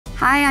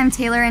Hi, I'm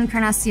Taylor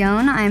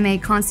Encarnacion. I'm a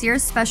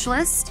concierge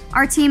specialist.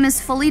 Our team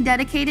is fully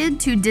dedicated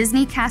to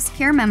Disney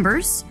CastCare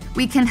members.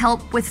 We can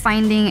help with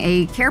finding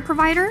a care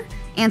provider,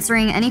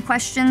 answering any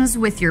questions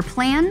with your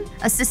plan,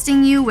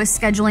 assisting you with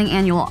scheduling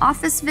annual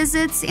office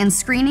visits and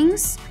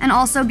screenings, and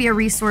also be a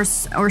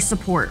resource or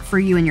support for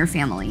you and your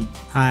family.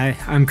 Hi,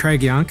 I'm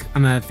Craig Young.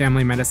 I'm a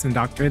family medicine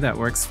doctor that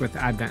works with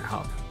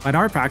AdventHealth. At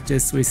our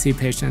practice, we see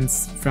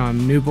patients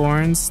from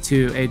newborns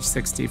to age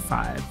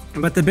 65.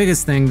 But the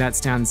biggest thing that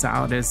stands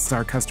out is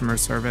our customer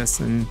service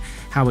and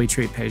how we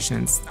treat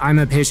patients. I'm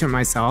a patient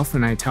myself,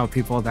 and I tell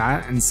people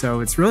that, and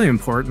so it's really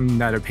important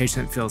that a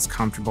patient feels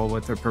comfortable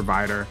with their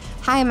provider.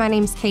 Hi, my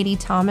name's Katie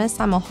Thomas.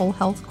 I'm a whole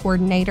health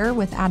coordinator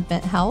with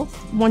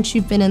AdventHealth. Once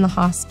you've been in the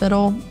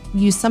hospital,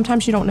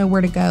 sometimes you don't know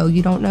where to go.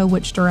 You don't know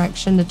which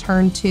direction to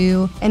turn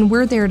to, and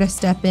we're there to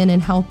step in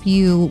and help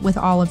you with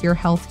all of your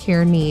health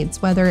care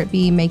needs, whether it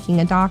be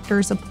making a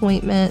doctor's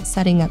appointment,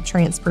 setting up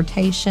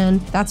transportation.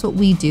 That's what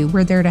we do.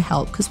 We're there to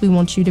help because we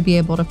want you to be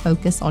able to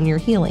focus on your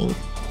healing.